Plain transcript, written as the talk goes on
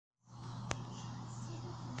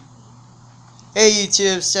Hey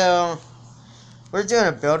YouTube, so we're doing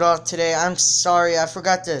a build off today. I'm sorry, I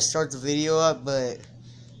forgot to start the video up, but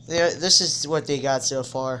this is what they got so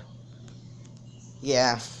far.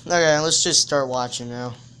 Yeah, okay, let's just start watching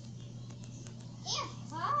now. Yeah,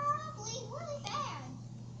 probably really bad.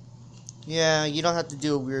 Yeah, you don't have to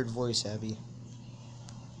do a weird voice, Abby.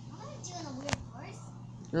 I'm not doing a weird voice.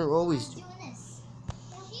 You're always I'm doing this.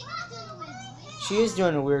 Well, he's not doing a weird voice. She is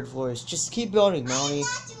doing a weird voice. Just keep building, Melanie. I'm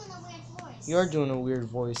not doing a weird voice. You're doing a weird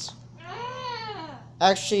voice.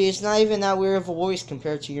 Actually, it's not even that weird of a voice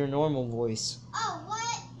compared to your normal voice. Oh,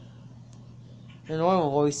 what? Your normal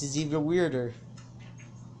voice is even weirder.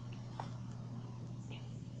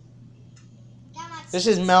 This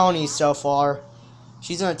is Melanie so far.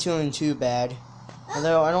 She's not doing too bad.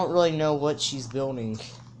 Although I don't really know what she's building.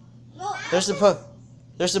 Well,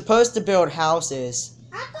 They're supposed to build houses,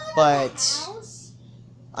 but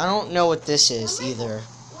I don't know what this is either.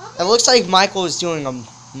 It looks like Michael is doing a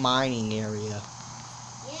mining area.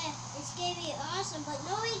 Yeah, it's gonna be awesome, but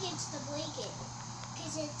nobody gets to break it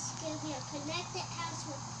because it's gonna be a connected house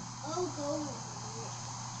with gold.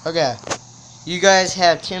 Okay, you guys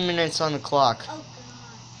have 10 minutes on the clock. Oh God.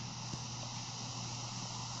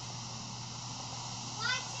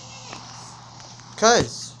 Why 10 minutes?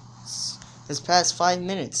 Cause it's past 5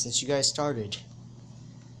 minutes since you guys started.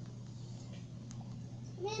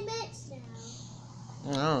 Minutes now.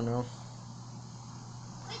 I don't know.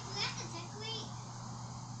 Wait, do we have to decorate?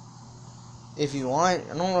 If you want,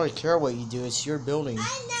 I don't really care what you do. It's your building.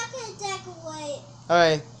 I'm not gonna decorate.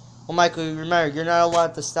 Alright. Well, Michael, remember, you're not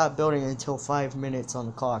allowed to stop building until 5 minutes on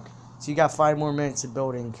the clock. So you got 5 more minutes of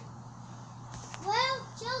building. Well,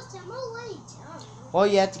 Chelsea, I'm already done. Well,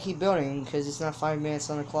 you have to keep building because it's not 5 minutes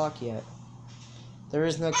on the clock yet. There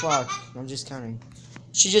is no clock. I'm just counting.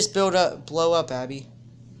 She just blow up, Abby.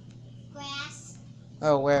 Grass.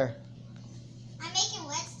 Oh, where? I'm making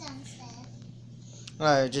redstone stuff.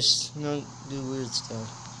 Alright, just don't do weird stuff.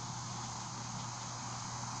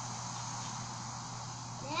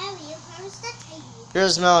 Now you promised the table.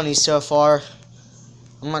 Here's Melanie so far.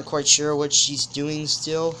 I'm not quite sure what she's doing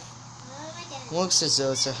still. Oh my God. Looks as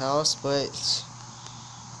though it's a house, but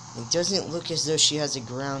it doesn't look as though she has a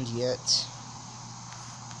ground yet.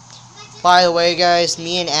 By the way, guys,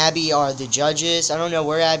 me and Abby are the judges. I don't know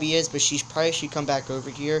where Abby is, but she probably should come back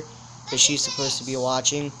over here because she's supposed to be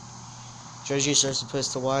watching. Judges are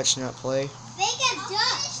supposed to watch, not play. Make a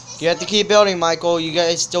duck. You have to keep building, Michael. You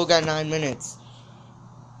guys still got 9 minutes.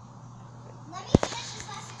 Let me finish this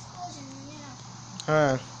last explosion, and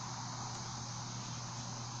Alright.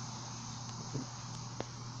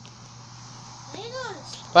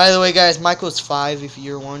 By the way, guys, Michael's 5 if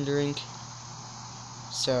you're wondering.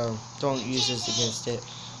 So, don't use this against it.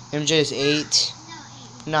 MJ is 8.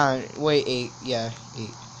 No, 8. 9. Wait, 8. Yeah, 8.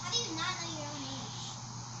 How do you not know your own age?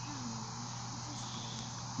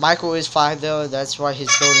 Michael is 5, though. That's why his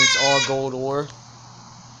building's all gold ore.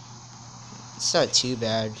 It's not too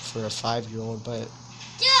bad for a 5-year-old, but,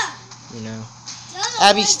 you know.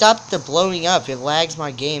 Abby, stop the blowing up. It lags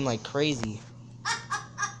my game like crazy.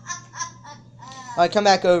 Alright, come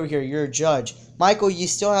back over here. You're a judge. Michael, you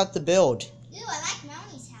still have to build. Ooh, I like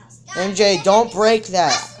Melanie's house. MJ, don't break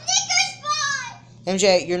that. Snickers bar!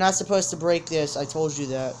 MJ, you're not supposed to break this. I told you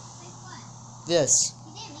that. Wait, what? This.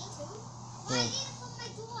 You didn't mean to. Why? I Yeah. need to flip my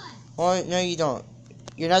door. Well, no, you don't.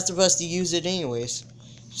 You're not supposed to use it anyways.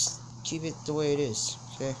 Just keep it the way it is,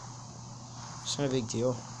 okay? It's not a big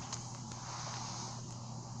deal.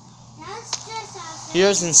 That's just how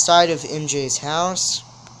Here's inside of MJ's house.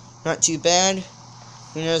 Not too bad.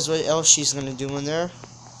 Who knows what else she's gonna do in there?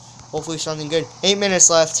 Hopefully something good. 8 minutes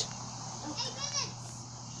left. 8 minutes.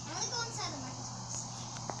 I want to go inside the Michael's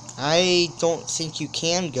house. I don't think you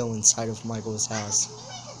can go inside of Michael's house. Can you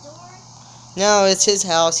make a door? No, it's his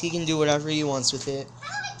house. He can do whatever he wants with it. How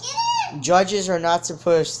do I get in? Judges are not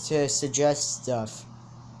supposed to suggest stuff.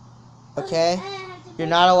 Okay? I have to You're go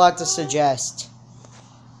not allowed to door. suggest.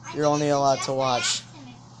 I You're think only it's allowed just to an watch.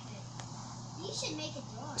 accident. You should make a door.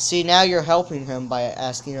 See, now you're helping him by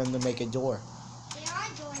asking him to make a door. There are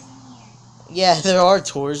doors in here. Yeah, there are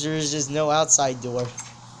doors. There's just no outside door.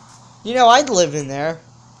 You know, I'd live in there.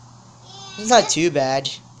 It's not too bad.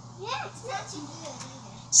 Yeah, it's not too good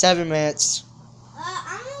either. 7 minutes.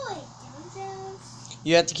 I'm really done, Jones.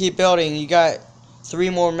 You have to keep building. You got 3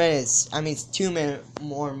 more minutes. I mean, it's 2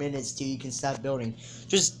 more minutes till you can stop building.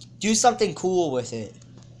 Just do something cool with it.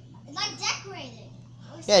 Like decorate it.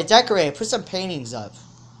 Yeah, decorate it. Put some paintings up.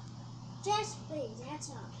 Just please, that's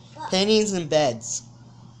all. But, Paintings and beds.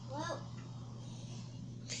 well,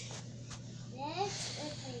 that's a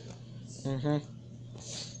painting. Mm-hmm.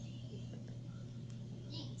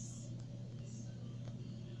 Thanks.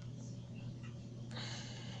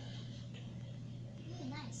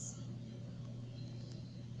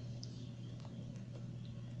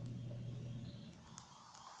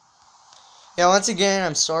 Yeah, once again,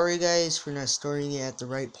 I'm sorry guys for not starting it at the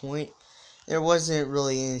right point. There wasn't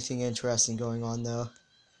really anything interesting going on though.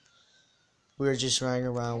 We were just running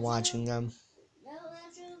around watching them. No,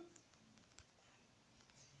 Andrew.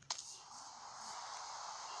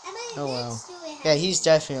 How many Oh bits wow. do we have? Yeah, he's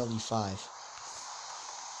definitely 5.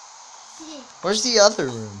 Oh Where's the other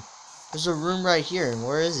room? There's a room right here, and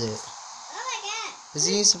where is it? my god.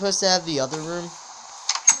 Isn't he supposed to have the other room?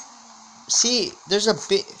 See, there's a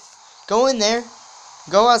bit. Go in there.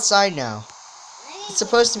 Go outside now. It's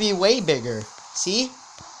supposed to be way bigger. See?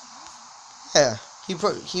 Yeah.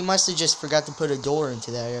 He must have just forgot to put a door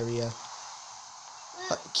into that area.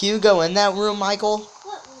 Can you go in that room, Michael?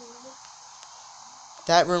 What room?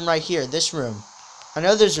 That room right here. This room. I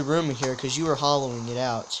know there's a room in here because you were hollowing it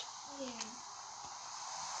out. Yeah.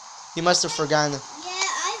 You must have forgotten. Yeah,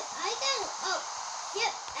 I got. Oh,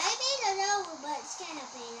 yep. I made another one, but it's kind of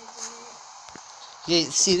big, isn't it?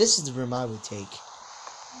 Yeah, see, this is the room I would take.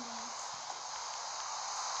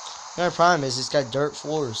 The only problem is it's got dirt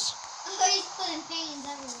floors. Oh, he's putting paintings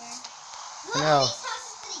everywhere. I know. This house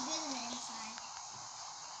is pretty good in the inside.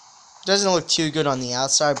 Doesn't look too good on the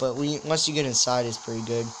outside, but once you get inside, it's pretty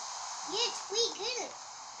good. Yeah, it's pretty good.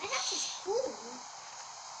 My house is cool.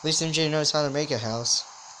 At least MJ knows how to make a house.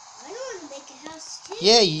 I know how to make a house too.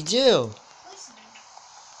 Yeah, you do. Of course I do.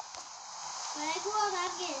 When I grow up,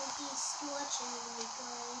 I'm getting these scorching when we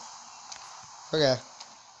go. Okay.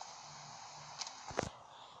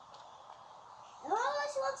 It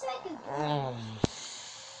always looks like a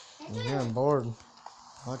I'm getting bored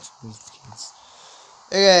watching these kids.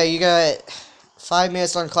 Okay, you got 5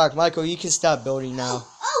 minutes on the clock. Michael, you can stop building now.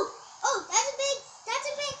 Oh, that's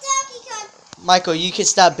a big donkey con. Michael, you can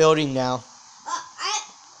stop building now.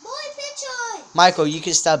 Boy, picture. Michael, you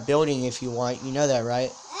can stop building if you want. You know that,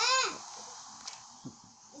 right?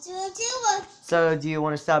 It's a two. So, do you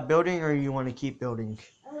want to stop building or you want to keep building?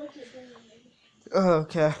 I will keep building. Oh,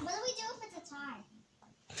 okay. What do we do if it's a tie?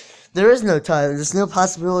 There is no tie. There's no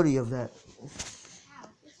possibility of that.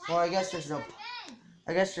 Well, I guess there's no.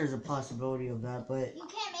 I guess there's a possibility of that, but You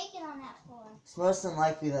can't make it on that floor. it's most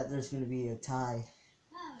unlikely that there's going to be a tie.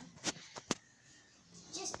 Oh.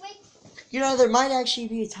 Just break. You know, there might actually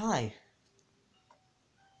be a tie.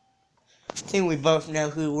 I think we both know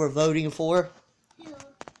who we're voting for.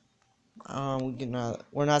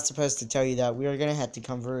 We're not supposed to tell you that. We are gonna have to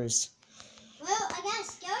converse. Well, I got a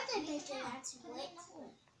skeleton picture that's lit.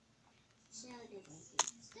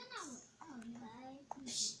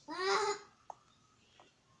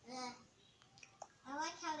 I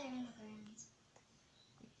like how they're in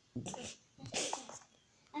the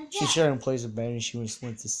ground. She showed him plays with bed and she went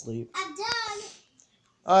to sleep. I'm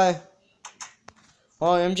done.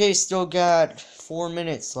 Well, MJ still got 4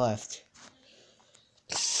 minutes left.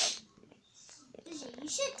 You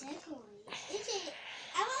should decorate.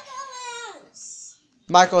 I want to go to my house.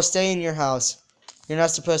 Michael, stay in your house. You're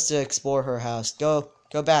not supposed to explore her house. Go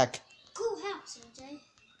back. Cool house, MJ.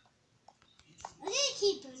 I'm gonna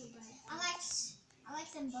keep everybody. I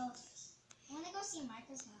like them both. I want to go see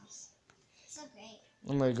Michael's house. It's so great.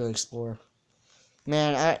 I'm gonna go explore.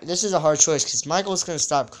 Man, this is a hard choice because Michael's gonna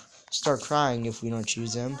start crying if we don't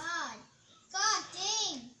choose him. God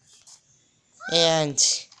dang. And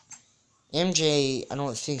MJ, I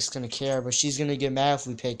don't think is gonna care, but she's gonna get mad if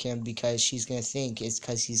we pick him because she's gonna think it's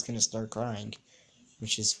because he's gonna start crying,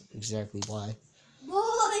 which is exactly why.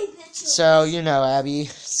 So you know, Abby,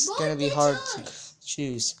 it's gonna be hard to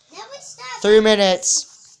choose. 3 minutes.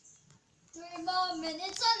 3 more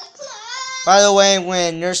minutes on the clock. By the way,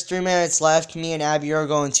 when there's 3 minutes left, me and Abby are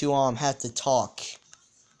going to have to talk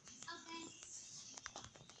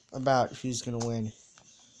about who's gonna win.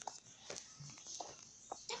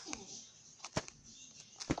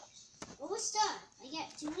 Almost done. I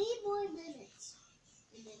got 3 more minutes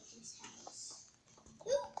to make this house.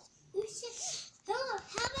 Hello,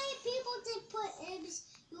 how many people did put in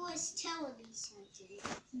who was telling me something?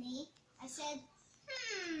 Me? I said,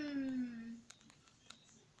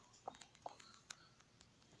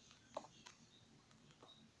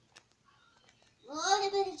 All the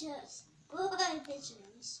pictures. All the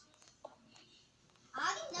pictures. I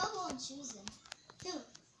already know who I'm choosing. Who?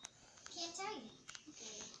 Can't tell you.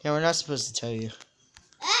 Okay. Yeah, we're not supposed to tell you. Yay!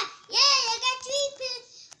 I got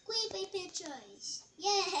 3 creepy pictures.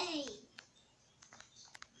 Yay!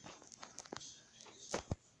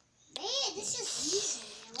 Man, this is easy.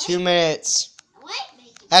 2 minutes. I like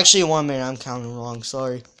making. Actually, 1 minute. I'm counting wrong.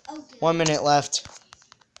 Sorry. Okay. 1 minute left.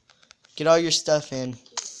 Get all your stuff in.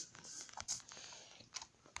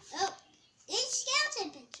 Oh, it's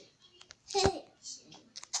skeleton picture.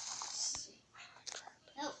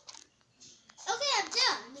 Oh. Okay, I'm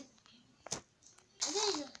done.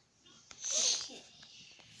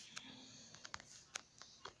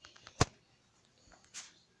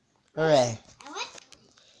 Hooray. I went.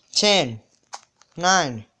 10,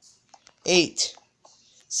 9, 8,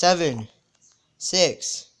 7,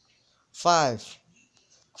 6, 5,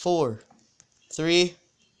 4, 3,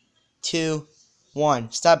 2,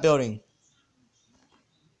 1. Stop building.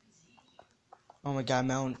 Oh my god,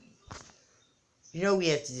 Mount. You know we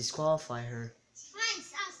have to disqualify her. Fine,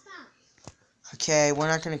 stop. Okay, we're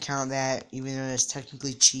not going to count that, even though it's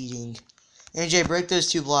technically cheating. AJ, break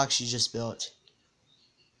those 2 blocks you just built.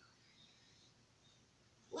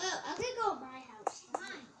 Well, I'm gonna go to my house.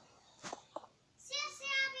 Fine. Sassy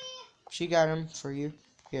Abby. She got them for you.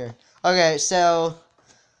 Here. Okay, so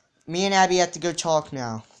me and Abby have to go talk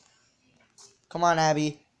now. Come on,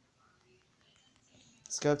 Abby.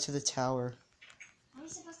 Let's go up to the tower. How are we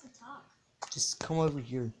supposed to talk? Just come over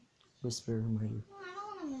here. Whisper in my ear. No, I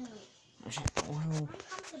don't want to move. Well, I'm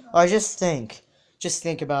comfortable. oh, just think. Just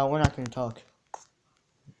think about it. We're not going to talk.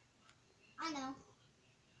 I know.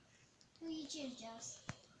 Who you choose, Joes?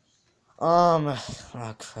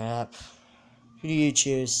 Oh crap. Who do you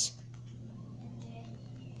choose?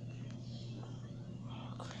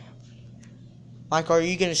 Oh crap. Michael, are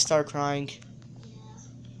you going to start crying? Yeah.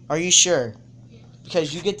 Are you sure? Yeah.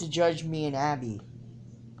 Because you get to judge me and Abby.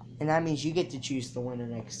 And that means you get to choose the winner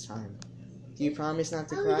next time. Do you promise not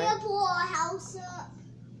to Are we cry? gonna blow our house up?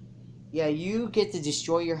 Yeah, you get to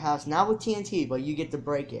destroy your house. Not with TNT, but you get to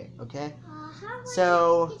break it, okay? How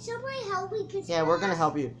So, can somebody help me? yeah, we're going to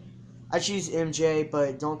help you. I choose MJ,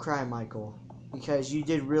 but don't cry, Michael. Because you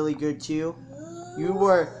did really good, too. You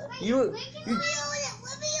were... You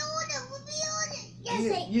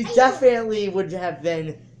definitely would have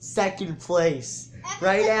been second place.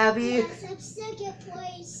 Right, Abby? Yes, I'm second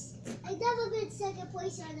place. I've never been second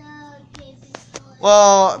place on a camping store.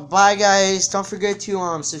 Well, bye, guys. Don't forget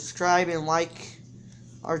to subscribe and like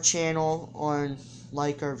our channel or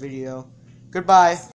like our video. Goodbye.